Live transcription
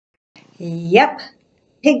Yep,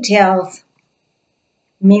 pigtails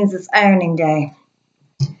means it's ironing day.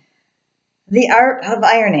 The art of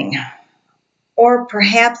ironing, or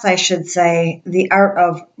perhaps I should say the art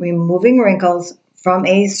of removing wrinkles from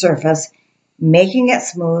a surface, making it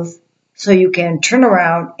smooth so you can turn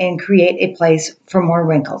around and create a place for more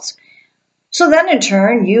wrinkles. So then in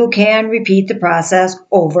turn, you can repeat the process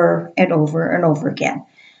over and over and over again.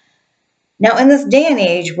 Now, in this day and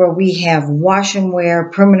age where we have wash and wear,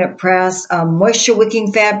 permanent press, moisture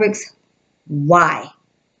wicking fabrics, why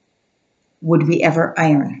would we ever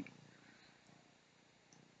iron?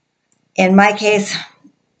 In my case,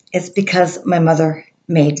 it's because my mother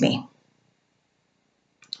made me.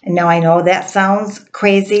 And now I know that sounds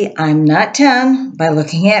crazy. I'm not 10. By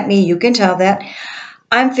looking at me, you can tell that.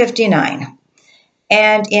 I'm 59.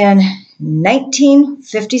 And in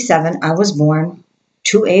 1957, I was born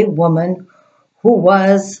to a woman who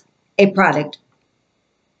was a product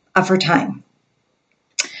of her time.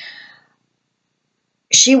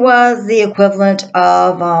 She was the equivalent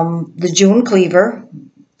of the June Cleaver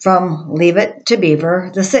from Leave It to Beaver,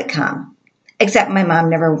 the sitcom, except my mom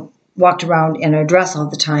never walked around in a dress all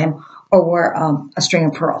the time or wore a string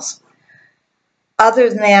of pearls. Other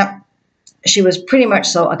than that, she was pretty much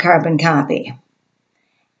so a carbon copy.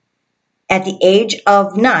 At the age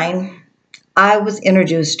of 9, I was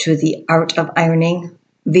introduced to the art of ironing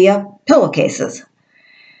via pillowcases.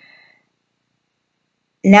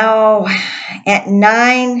 Now, at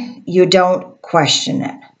 9, you don't question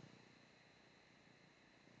it.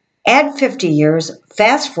 Add 50 years,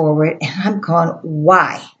 fast forward, and I'm going,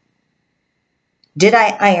 why did I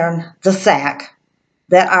iron the sack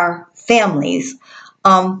that our families,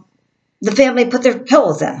 the family put their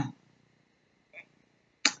pillows in?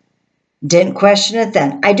 Didn't question it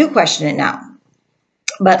then. I do question it now,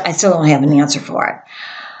 but I still don't have an answer for it.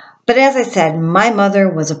 But as I said, my mother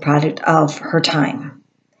was a product of her time.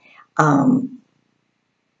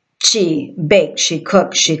 She baked, she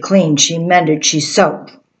cooked, she cleaned, she mended, she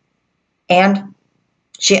sewed, and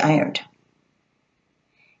she ironed.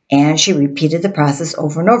 And she repeated the process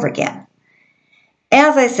over and over again.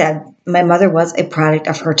 As I said, my mother was a product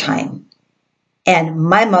of her time. And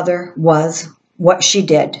my mother was what she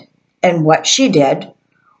did. And what she did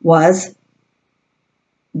was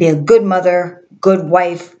be a good mother, good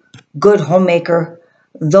wife, good homemaker.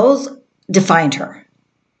 Those defined her.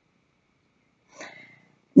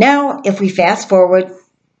 Now, if we fast forward,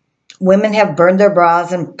 women have burned their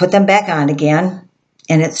bras and put them back on again,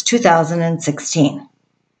 and it's 2016.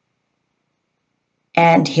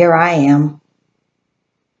 And here I am,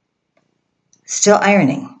 still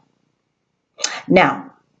ironing.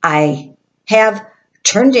 Now, I have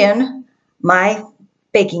turned in my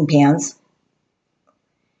baking pans.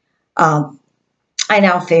 I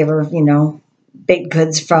now favor, baked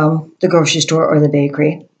goods from the grocery store or the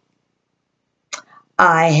bakery.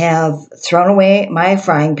 I have thrown away my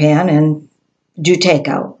frying pan and do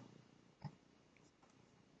takeout.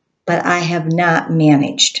 But I have not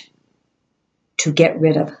managed to get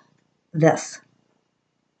rid of this.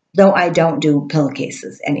 Though I don't do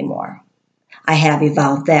pillowcases anymore. I have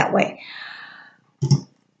evolved that way.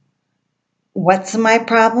 What's my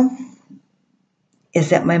problem? Is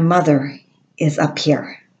that my mother is up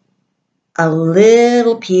here. A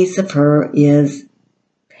little piece of her is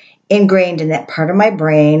ingrained in that part of my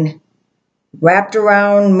brain, wrapped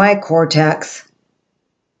around my cortex,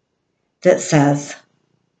 that says,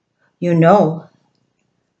 the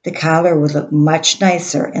collar would look much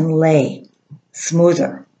nicer and lay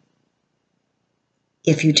smoother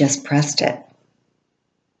if you just pressed it.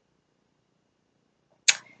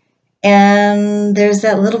 And there's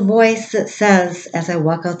that little voice that says, as I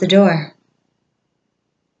walk out the door,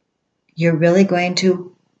 you're really going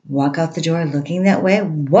to walk out the door looking that way?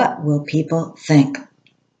 What will people think?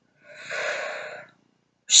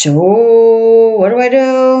 So what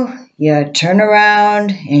do? You turn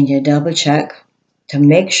around and you double check to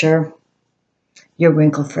make sure you're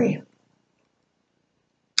wrinkle free.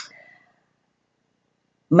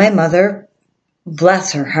 My mother,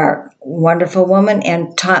 bless her heart, wonderful woman,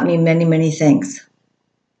 and taught me many, many things.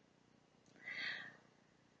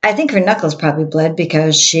 I think her knuckles probably bled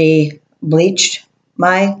because she bleached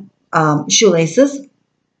my shoelaces,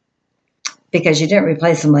 because you didn't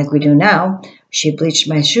replace them like we do now. She bleached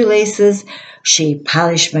my shoelaces. She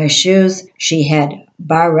polished my shoes. She had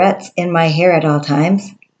barrettes in my hair at all times.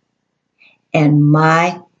 And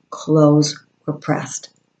my clothes were pressed.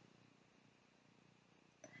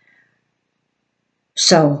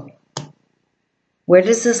 So, where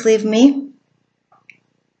does this leave me?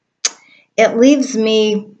 It leaves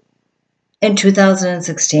me in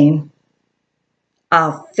 2016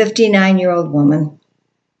 a 59-year-old woman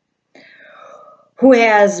who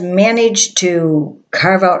has managed to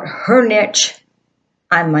carve out her niche.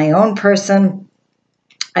 I'm my own person.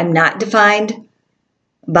 I'm not defined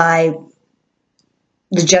by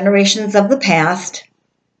the generations of the past,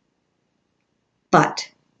 but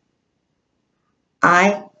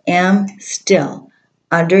I am still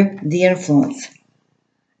under the influence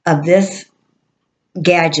of this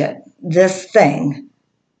gadget, this thing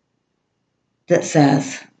that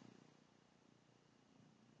says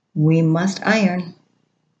we must iron,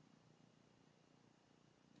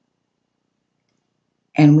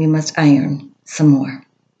 and we must iron some more.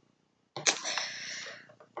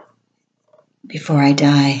 Before I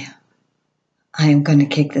die, I am going to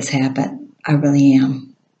kick this habit. I really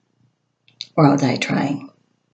am. Or I'll die trying.